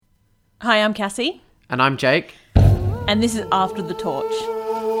Hi, I'm Cassie, And I'm Jake. and this is After the Torch,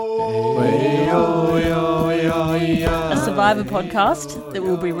 a Survivor podcast that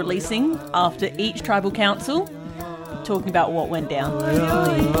we'll be releasing after each tribal council, talking about what went down.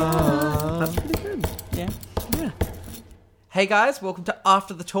 That's pretty good. Yeah. Hey guys, welcome to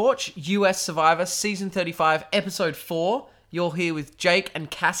After the Torch, US Survivor, Season 35, Episode 4. You're here with Jake and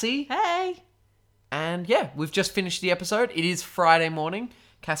Cassie. Hey. And yeah, we've just finished the episode. It is Friday morning.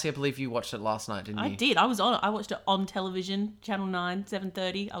 Cassie, I believe you watched it last night, didn't you? I did. I was on it. I watched it on television, Channel 9,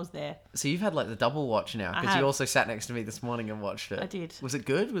 7:30. I was there. So you've had like the double watch now, because you also sat next to me this morning and watched it. I did. Was it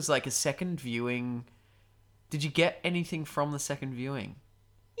good? Was like a second viewing? Did you get anything from the second viewing?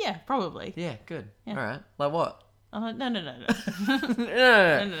 Yeah, probably. Yeah, good. Yeah. All right. Like what? I'm like, no. No.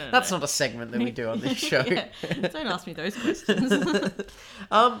 That's not a segment that we do on this show. Yeah. Don't ask me those questions.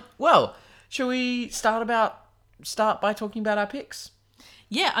 Well, shall we start by talking about our picks?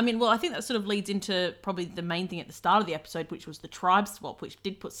 Yeah, I mean, well, I think that sort of leads into probably the main thing at the start of the episode, which was the tribe swap, which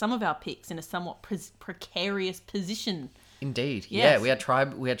did put some of our picks in a somewhat precarious position. Indeed. Yes. Yeah, we had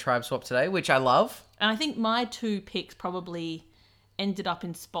tribe swap today, which I love. And I think my two picks probably ended up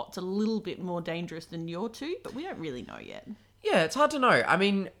in spots a little bit more dangerous than your two, but we don't really know yet. Yeah, it's hard to know. I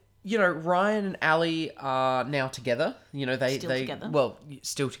mean, you know, Ryan and Ali are now together. You know, they together. Well,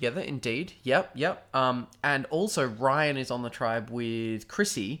 still together, indeed. Yep. And also Ryan is on the tribe with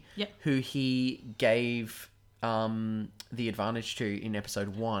Chrissy, Yep. who he gave the advantage to in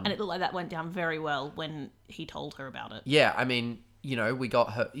episode 1. And it looked like that went down very well when he told her about it. Yeah, I mean, we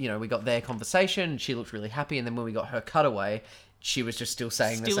got their conversation. She looked really happy, and then when we got her cutaway, she was just still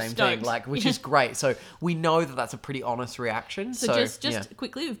saying the same stoked. thing, which is great. So we know that that's a pretty honest reaction. So just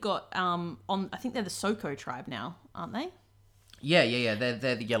quickly, we've got I think they're the Soko tribe now, aren't they? Yeah.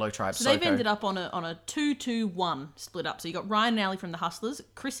 They're the yellow tribe. So they've ended up on a 2-2-1 split up. So you got Ryan and Ali from the Hustlers,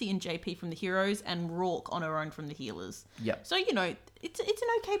 Chrissy and JP from the Heroes, and Rourke on her own from the Healers. Yep. So it's an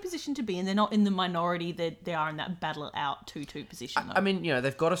okay position to be in. They're not in the minority. They are in that battle it out 2-2 position. Though. I mean,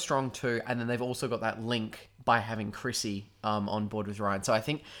 they've got a strong 2, and then they've also got that link by having Chrissy on board with Ryan. So I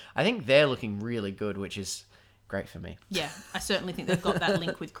think they're looking really good, which is great for me. Yeah, I certainly think they've got that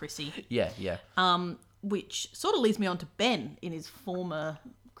link with Chrissy. Yeah. Which sort of leads me on to Ben in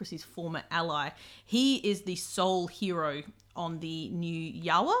Chrissy's former ally. He is the sole hero on the new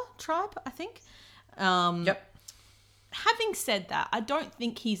Yawa tribe, I think. Yep. Having said that, I don't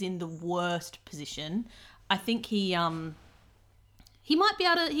think he's in the worst position. I think he might be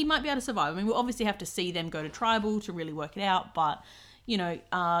able to survive. I mean, we'll obviously have to see them go to tribal to really work it out, but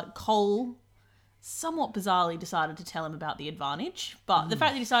Cole somewhat bizarrely decided to tell him about the advantage. But the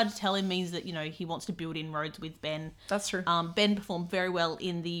fact that he decided to tell him means that, he wants to build inroads with Ben. That's true. Ben performed very well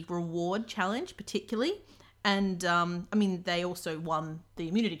in the reward challenge, particularly. And, they also won the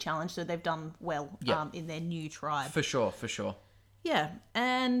immunity challenge, so they've done well in their new tribe. For sure. Yeah.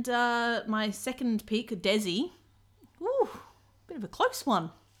 And my second pick, Desi. Ooh, bit of a close one.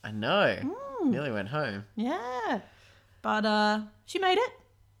 I know. Nearly went home. Yeah. But she made it.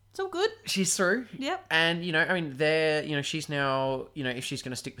 It's all good. She's through. Yep. And, she's now, if she's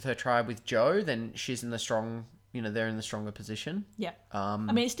going to stick with her tribe with Joe, then she's in the strong, they're in the stronger position. Yeah.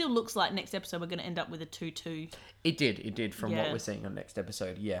 It still looks like next episode we're going to end up with a 2-2. It did from what we're seeing on next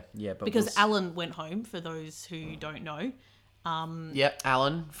episode. Yeah. But because Alan went home, for those who don't know. Yep,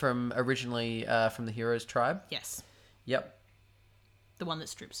 Alan from originally from the Heroes tribe. Yes. Yep. The one that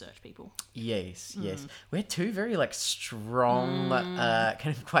strip search people. Yes. We're two very strong, kind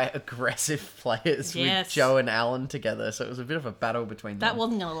of quite aggressive players with Joe and Alan together. So it was a bit of a battle between them. That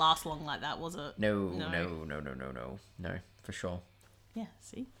wasn't going to last long like that, was it? No, for sure. Yeah,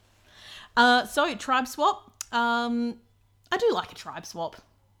 see. So tribe swap. I do like a tribe swap.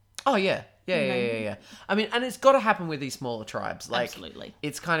 Oh yeah. Yeah. I mean, and it's got to happen with these smaller tribes. Absolutely.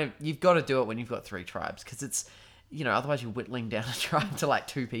 It's kind of, you've got to do it when you've got 3 tribes, because it's, otherwise you're whittling down a tribe to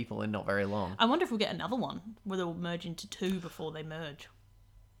 2 people in not very long. I wonder if we'll get another one where they'll merge into 2 before they merge.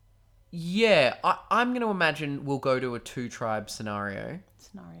 Yeah, I'm going to imagine we'll go to a 2-tribe scenario.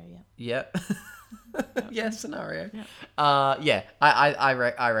 Yeah. Yeah, scenario. Yeah.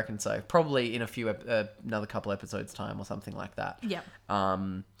 I reckon so. Probably in another couple episodes time or something like that. Yeah.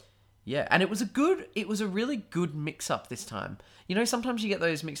 Yeah, and it was a really good mix-up this time. Sometimes you get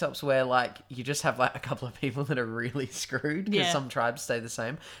those mix-ups where, you just have, a couple of people that are really screwed because some tribes stay the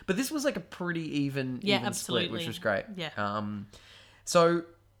same. But this was, a pretty even split, which was great. Yeah. So,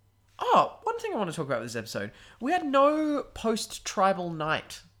 one thing I want to talk about with this episode. We had no post-tribal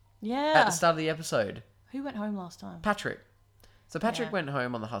night at the start of the episode. Who went home last time? Patrick. So Patrick went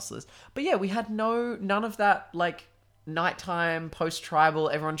home on the Hustlers. But yeah, we had none of that, nighttime, post-tribal,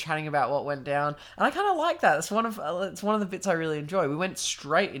 everyone chatting about what went down. And I kind of like that. It's one of the bits I really enjoy. We went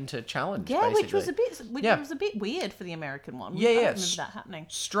straight into challenge, basically. which was a bit weird for the American one. Yeah, I don't yeah. remember that happening.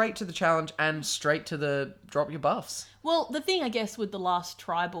 Straight to the challenge and straight to the drop your buffs. Well, the thing, I guess, with the last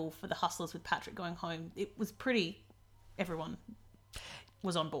tribal for the Hustlers with Patrick going home, it was everyone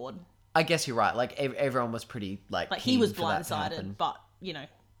was on board. I guess you're right. Like, everyone was pretty, like he was keen for that to blindsided, happen. but,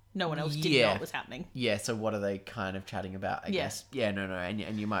 no one else didn't know what was happening. Yeah, so what are they kind of chatting about, I guess? Yeah, no,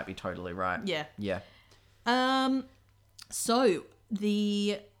 and you might be totally right. Yeah. Yeah. So,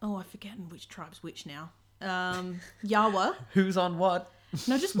 I've forgotten which tribe's which now. Yawa. Who's on what?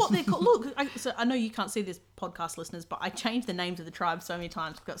 No, just what they're called. Look, I know you can't see this, podcast listeners, but I changed the names of the tribes so many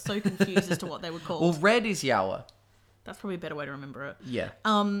times. I got so confused as to what they were called. Well, red is Yawa. That's probably a better way to remember it. Yeah.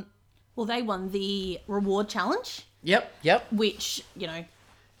 Well, they won the reward challenge. Yep. Which,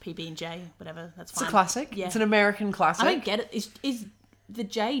 PB&J, whatever, that's fine. It's a classic. Yeah. It's an American classic. I don't get it. Is the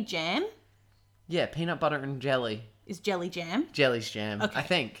J jam? Yeah, peanut butter and jelly. Is jelly jam? Jelly's jam. Okay.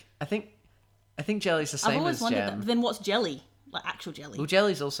 I think jelly's the same I've always as wondered jam. that. Then what's jelly? Like actual jelly? Well,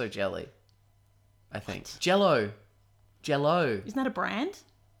 jelly's also jelly. I think. Jello. Isn't that a brand?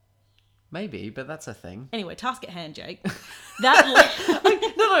 Maybe, but that's a thing. Anyway, task at hand, Jake.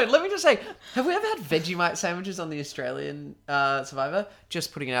 That No, let me just say, have we ever had Vegemite sandwiches on the Australian Survivor?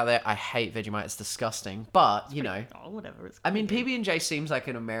 Just putting it out there, I hate Vegemite, it's disgusting. But, whatever. It's I mean, PB&J seems like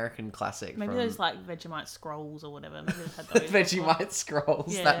an American classic. maybe from those like Vegemite scrolls or whatever. Maybe they've had those before. Vegemite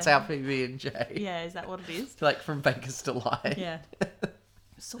scrolls. Yeah. That's our PB&J. Yeah, is that what it is? Like from Baker's Delight. Yeah.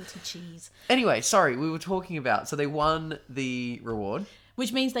 Salty cheese. Anyway, sorry, we were talking about, so they won the reward.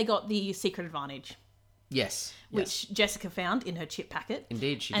 Which means they got the secret advantage. Yes. Which Jessica found in her chip packet.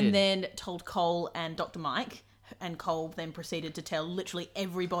 Indeed, she did. And then told Cole and Dr. Mike. And Cole then proceeded to tell literally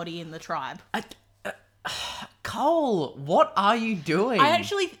everybody in the tribe. Cole, what are you doing?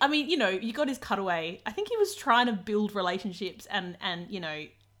 You got his cutaway. I think he was trying to build relationships and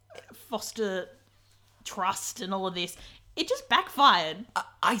foster trust and all of this. It just backfired.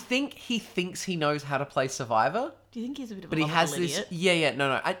 I think he thinks he knows how to play Survivor. Do you think he's a bit of a But he has idiot? this,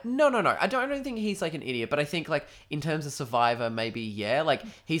 no. I don't think he's like an idiot. But I think like in terms of Survivor, maybe like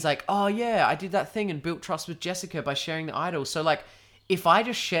he's like, oh yeah, I did that thing and built trust with Jessica by sharing the idols. So like, if I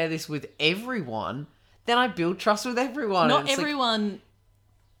just share this with everyone, then I build trust with everyone. Not everyone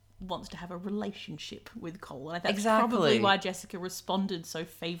wants to have a relationship with Cole. And I think that's Exactly. probably why Jessica responded so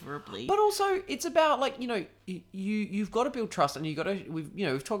favourably. But also, it's about like you've got to build trust, and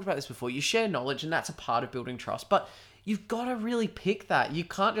we've talked about this before. You share knowledge, and that's a part of building trust. But you've got to really pick that. You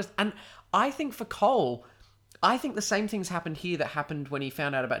can't just. And I think for Cole, I think the same things happened here that happened when he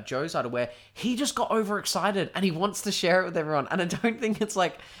found out about Joe's idol, where he just got overexcited and he wants to share it with everyone. And I don't think it's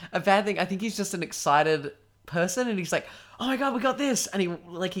like a bad thing. I think he's just an excited person, and he's like, oh my god, we got this, and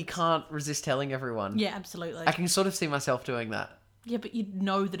he can't resist telling everyone. Yeah, absolutely. I can sort of see myself doing that. Yeah, but you'd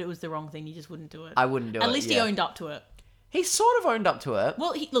know that it was the wrong thing. You just wouldn't do it. I wouldn't do it. At least he owned up to it. He sort of owned up to it.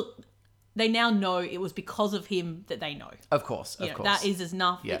 Well, they now know it was because of him that they know. Of course. That is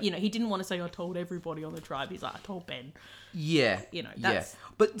enough. Yeah. He didn't want to say, I told everybody on the tribe. He's like, I told Ben. Yeah. That's...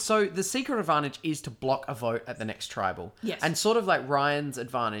 But so the secret advantage is to block a vote at the next tribal. Yes. And sort of like Ryan's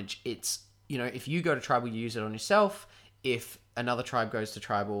advantage, it's, if you go to tribal, you use it on yourself. If another tribe goes to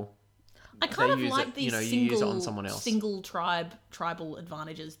tribal, I kind of use like it, these you use it on someone else. single tribal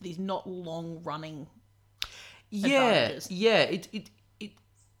advantages. These not long running advantages. advantages. Yeah.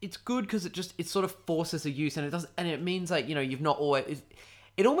 It's good because it sort of forces a use, and it means like, you've not always,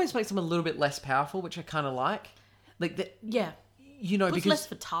 it almost makes them a little bit less powerful, which I kind of like. Like yeah. Puts because less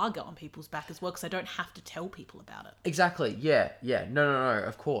Fataga on people's back as well, because they don't have to tell people about it. Exactly. Yeah. No,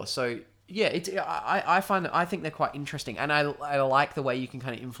 of course. So yeah, I think they're quite interesting, and I like the way you can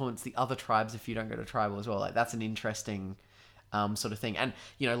kind of influence the other tribes if you don't go to tribal as well. Like that's an interesting sort of thing. And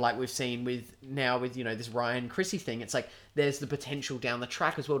like we've seen with this Ryan Chrissy thing, it's like there's the potential down the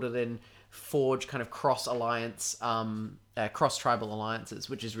track as well to then forge kind of cross tribal alliances,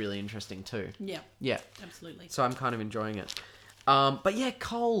 which is really interesting too. Yeah, absolutely. So I'm kind of enjoying it. But yeah,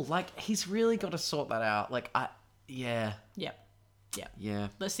 Cole, like he's really got to sort that out. Like yeah.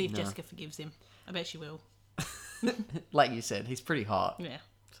 Let's see if Jessica forgives him. I bet she will. Like you said, he's pretty hot. Yeah,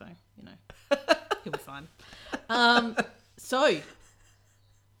 so he'll be fine. So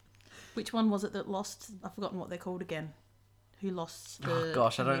which one was it that lost? I've forgotten what they're called again. Who lost the... Oh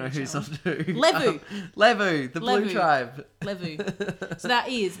gosh, I don't know who's on who. Levu. Levu, the Blue Tribe. Levu. So that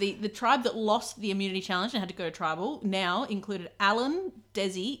is the tribe that lost the immunity challenge and had to go to tribal now included Alan,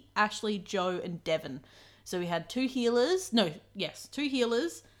 Desi, Ashley, Joe, and Devon. So we had 2 healers, 1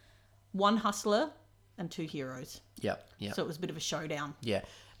 hustler, and 2 heroes. Yep. Yep. So it was a bit of a showdown. Yeah.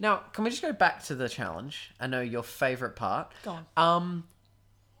 Now, can we just go back to the challenge? I know your favourite part. Go on.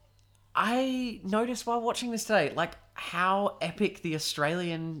 I noticed while watching this today, like, how epic the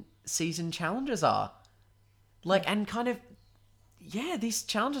Australian season challenges are. Like, and kind of, yeah, these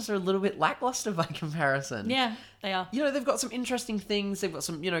challenges are a little bit lackluster by comparison. Yeah, they are. You know, they've got some interesting things. They've got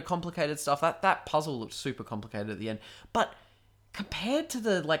some, you know, complicated stuff. That puzzle looked super complicated at the end. But compared to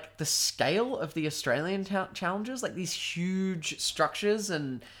the scale of the Australian challenges, like these huge structures,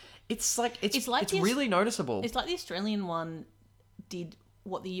 and it's really noticeable. It's like the Australian one did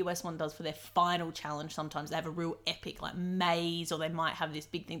what the US one does for their final challenge. Sometimes they have a real epic like maze, or they might have this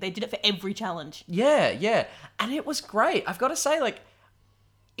big thing. They did it for every challenge. Yeah, and it was great. I've got to say,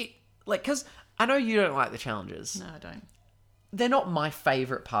 because I know you don't like the challenges. No, I don't. They're not my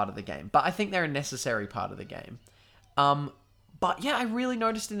favorite part of the game, but I think they're a necessary part of the game. But yeah, I really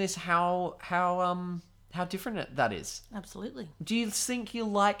noticed in this how different that is. Absolutely. Do you think you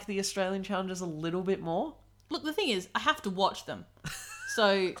like the Australian challenges a little bit more? Look, the thing is, I have to watch them.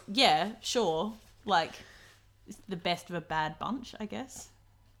 So, yeah, sure. Like, it's the best of a bad bunch, I guess.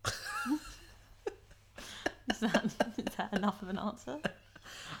 Is that enough of an answer?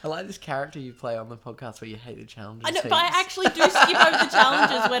 I like this character you play on the podcast where you hate the challenges. I know, but I actually do skip over the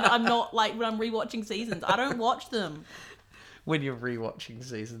challenges when I'm rewatching seasons. I don't watch them. When you're rewatching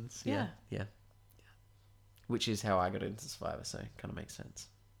seasons. Yeah. Which is how I got into Survivor, so kind of makes sense.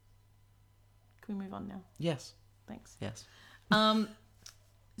 Can we move on now? Yes. Thanks. Yes.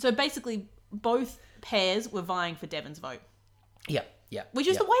 So basically, both pairs were vying for Devon's vote. Yeah. Which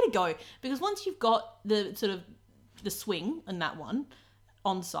is the way to go, because once you've got the sort of the swing in that one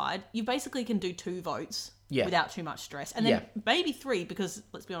on side, you basically can do 2 votes without too much stress, and then maybe 3, because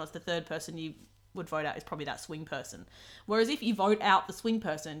let's be honest, the third person you would vote out is probably that swing person. Whereas if you vote out the swing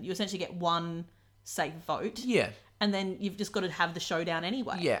person, you essentially get 1 safe vote. Yeah. And then you've just got to have the showdown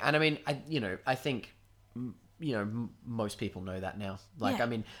anyway. Yeah, and I mean, I think, most people know that now. Like, I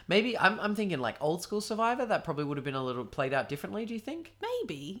mean, maybe I'm thinking like old school Survivor, that probably would have been a little played out differently, do you think?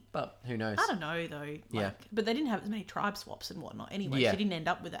 Maybe. But who knows? I don't know, though. But they didn't have as many tribe swaps and whatnot anyway. So you didn't end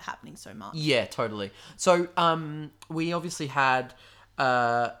up with it happening so much. Yeah, totally. So, we obviously had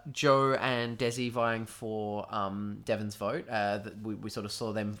Joe and Desi vying for Devon's vote. We sort of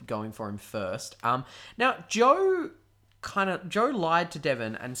saw them going for him first. Now, Joe lied to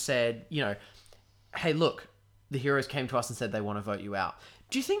Devon and said, hey, look, the heroes came to us and said they want to vote you out.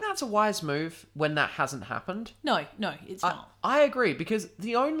 Do you think that's a wise move when that hasn't happened? No, it's not. I agree, because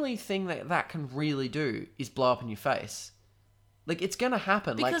the only thing that can really do is blow up in your face. Like, it's going to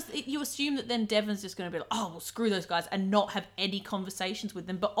happen. Because you assume that then Devon's just going to be like, oh, well, screw those guys, and not have any conversations with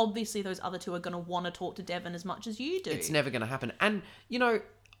them. But obviously those other 2 are going to want to talk to Devon as much as you do. It's never going to happen. And,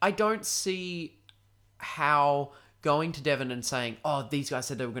 I don't see how going to Devon and saying, oh, these guys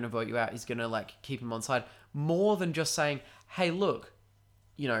said they were going to vote you out is going to, keep him on side. More than just saying, hey, look,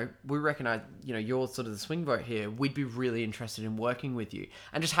 we recognize, you're sort of the swing vote here. We'd be really interested in working with you.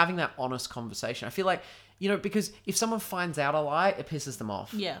 And just having that honest conversation. I feel like, because if someone finds out a lie, it pisses them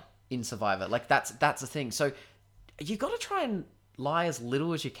off. Yeah. In Survivor. Like, that's the thing. So you've got to try and lie as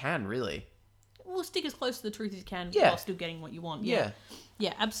little as you can, really. Well, stick as close to the truth as you can while still getting what you want. Yeah,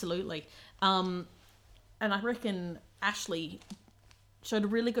 absolutely. And I reckon Ashley showed a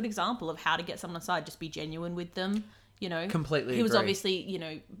really good example of how to get someone aside. Just be genuine with them. Completely he was agree.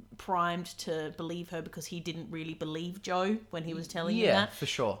 Obviously, primed to believe her because he didn't really believe Joe when he was telling him that. Yeah, for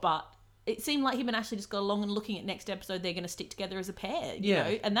sure. But it seemed like him and Ashley just got along, and looking at next episode, they're going to stick together as a pair, you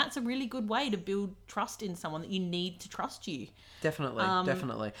know? And that's a really good way to build trust in someone that you need to trust you. Definitely.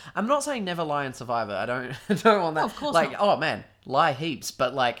 I'm not saying never lie in Survivor. I don't want that. No, of course not. Oh man, lie heaps.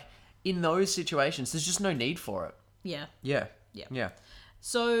 But in those situations, there's just no need for it. Yeah. Yeah.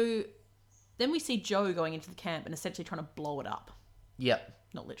 So then we see Joe going into the camp and essentially trying to blow it up. Yep.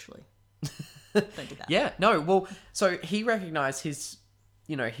 Not literally. Don't do that. Yeah, no. Well, so he recognized his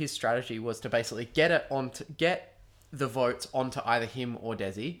strategy was to basically get the votes onto either him or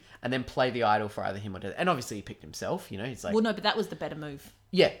Desi, and then play the idol for either him or Desi. And obviously he picked himself, he's like... Well, no, but that was the better move.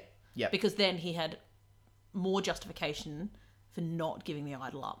 Yeah. Because then he had more justification for not giving the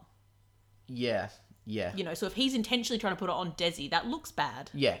idol up. Yeah. So if he's intentionally trying to put it on Desi, that looks bad.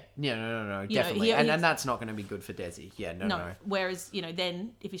 Yeah. No, definitely. And that's not going to be good for Desi. Yeah, no. Whereas,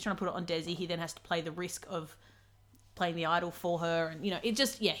 then if he's trying to put it on Desi, he then has to play the risk of playing the idol for her. And, it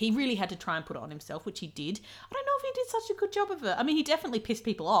just, he really had to try and put it on himself, which he did. I don't know if he did such a good job of it. I mean, he definitely pissed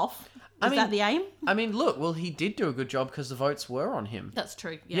people off. Is that the aim? I mean, look, well, he did do a good job because the votes were on him. That's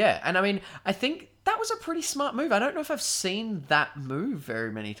true. Yeah. And I mean, I think that was a pretty smart move. I don't know if I've seen that move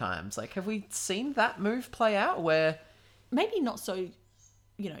very many times. Like, have we seen that move play out where... Maybe not so,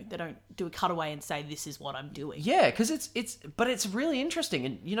 you know, they don't do a cutaway and say, this is what I'm doing. Yeah, because but it's really interesting.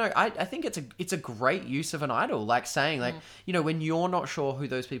 And, you know, I think it's a great use of an idol. Like saying, like, you know, when you're not sure who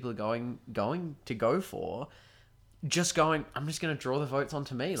those people are going to go for, just going, I'm just going to draw the votes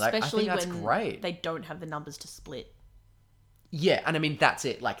onto me. Like, Especially I think that's when great. They don't have the numbers to split. Yeah, and I mean, that's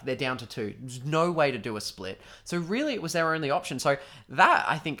it. Like, they're down to 2. There's no way to do a split. So really, it was their only option. So that,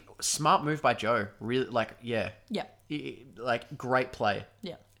 I think, smart move by Joe. Really, like, yeah. Yeah. Like, great play.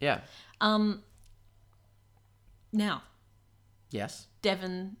 Yeah. Yeah. Now, Yes.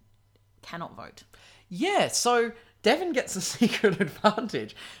 Devon cannot vote. Yeah, so Devon gets a secret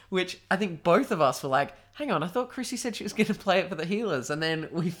advantage, which I think both of us were like, hang on, I thought Chrissy said she was going to play it for the healers. And then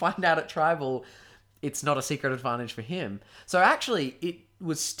we find out at Tribal, it's not a secret advantage for him. So actually, it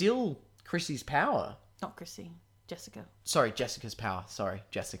was still Chrissy's power. Not Chrissy. Jessica. Sorry, Jessica's power. Sorry,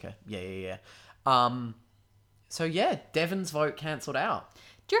 Jessica. Yeah. So yeah, Devon's vote cancelled out.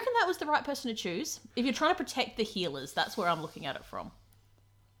 Do you reckon that was the right person to choose? If you're trying to protect the healers, that's where I'm looking at it from.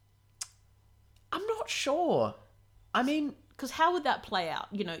 I'm not sure. I mean... Because how would that play out?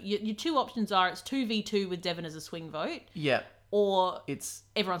 You know, your 2 options are it's 2v2 with Devon as a swing vote. Yeah. Or it's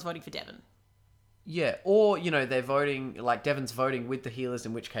everyone's voting for Devon. Yeah, or, you know, they're voting, like, Devon's voting with the healers,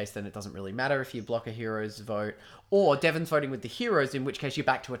 in which case then it doesn't really matter if you block a hero's vote. Or Devon's voting with the heroes, in which case you're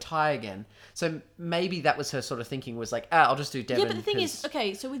back to a tie again. So maybe that was her sort of thinking, was like, I'll just do Devon. Yeah, but the thing is,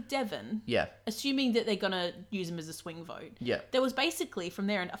 okay, so with Devon, yeah, assuming that they're going to use him as a swing vote, yeah, there was basically, from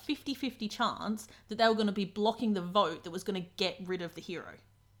there, a 50-50 chance that they were going to be blocking the vote that was going to get rid of the hero.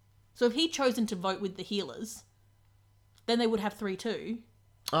 So if he'd chosen to vote with the healers, then they would have 3-2.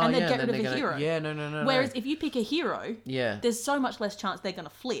 And they'd get rid of the hero. Yeah, no. Whereas if you pick a hero, yeah, there's so much less chance they're going to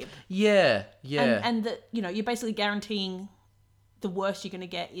flip. Yeah. And that, you know, you're basically guaranteeing the worst you're going to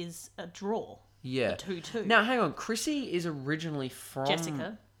get is a draw. Yeah. A 2-2. Now, hang on. Chrissy is originally from...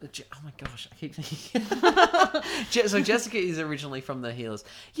 Jessica. Oh my gosh, I keep thinking... So Jessica is originally from the healers.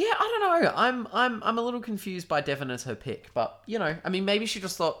 Yeah, I don't know. I'm a little confused by Devon as her pick. But, you know, I mean, maybe she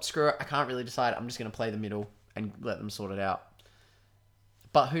just thought, screw it, I can't really decide. I'm just going to play the middle and let them sort it out.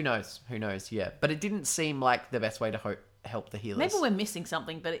 But who knows? Yeah. But it didn't seem like the best way to help the healers. Maybe we're missing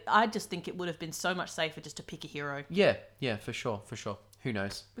something, but I just think it would have been so much safer just to pick a hero. Yeah, for sure. Who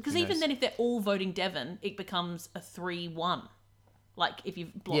knows? Because even then, if they're all voting Devon, it becomes a 3-1. Like, if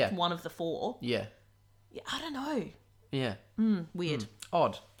you've blocked one of the 4. Yeah. I don't know. Yeah. Weird.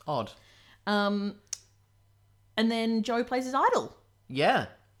 Odd. And then Joe plays his idol. Yeah.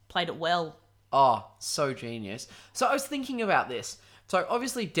 Played it well. Oh, so genius. So I was thinking about this. So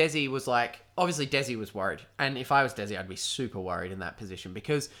obviously Desi was worried. And if I was Desi, I'd be super worried in that position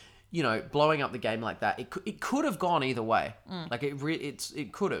because, you know, blowing up the game like that, it could have gone either way. Like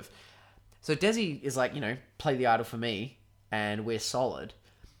it could have. So Desi is like, you know, play the idol for me and we're solid.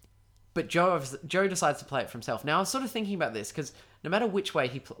 But Joe decides to play it for himself. Now I was sort of thinking about this because no matter which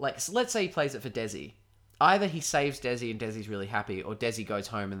way so let's say he plays it for Desi. Either he saves Desi and Desi's really happy or Desi goes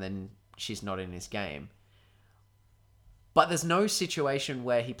home and then she's not in his game. But there's no situation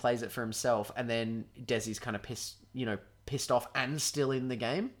where he plays it for himself and then Desi's kind of pissed off and still in the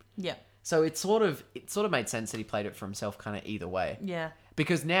game. Yeah. So it sort of made sense that he played it for himself kind of either way. Yeah.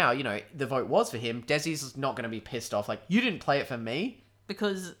 Because now, you know, the vote was for him. Desi's not going to be pissed off. Like, you didn't play it for me.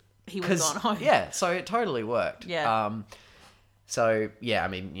 Because he was gone home. Yeah, so it totally worked. Yeah. So, yeah, I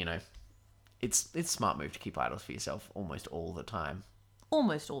mean, you know, it's a smart move to keep idols for yourself almost all the time.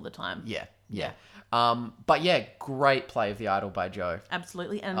 Almost all the time. Yeah. But yeah, great play of the idol by Joe.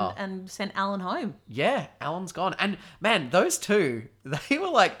 Absolutely. And sent Alan home. Yeah, Alan's gone. And man, those two, they were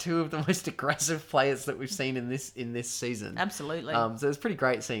like 2 of the most aggressive players that we've seen in this season. Absolutely. So it's pretty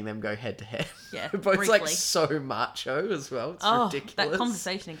great seeing them go head to head. Yeah. Both briefly. like so macho as well. It's ridiculous. That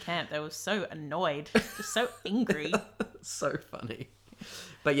conversation in camp, they were so annoyed. Just so angry. So funny.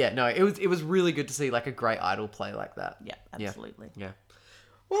 But yeah, no, it was really good to see like a great idol play like that. Yeah, absolutely. Yeah.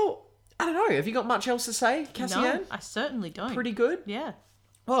 Well, I don't know. Have you got much else to say, Cassian? No, I certainly don't. Pretty good? Yeah.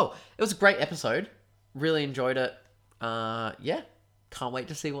 Well, it was a great episode. Really enjoyed it. Yeah. Can't wait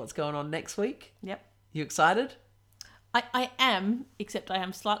to see what's going on next week. Yep. You excited? I am, except I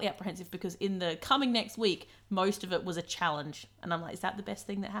am slightly apprehensive because in the coming next week, most of it was a challenge. And I'm like, is that the best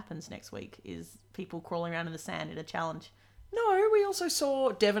thing that happens next week? Is people crawling around in the sand in a challenge? No, we also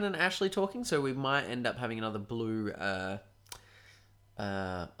saw Devon and Ashley talking, so we might end up having another blue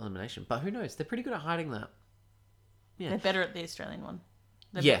elimination. But who knows? They're pretty good at hiding that. Yeah. They're better at the Australian one.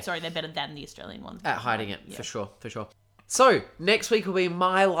 They're better than the Australian ones. At hiding it, for sure. So, next week will be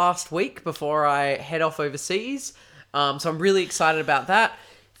my last week before I head off overseas. So I'm really excited about that.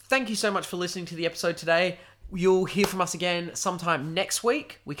 Thank you so much for listening to the episode today. You'll hear from us again sometime next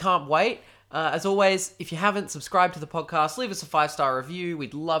week. We can't wait. As always, if you haven't subscribed to the podcast, leave us a 5-star review.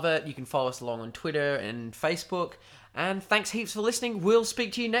 We'd love it. You can follow us along on Twitter and Facebook. And thanks heaps for listening. We'll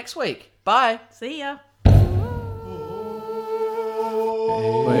speak to you next week. Bye. See ya.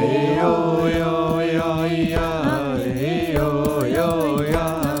 Wait.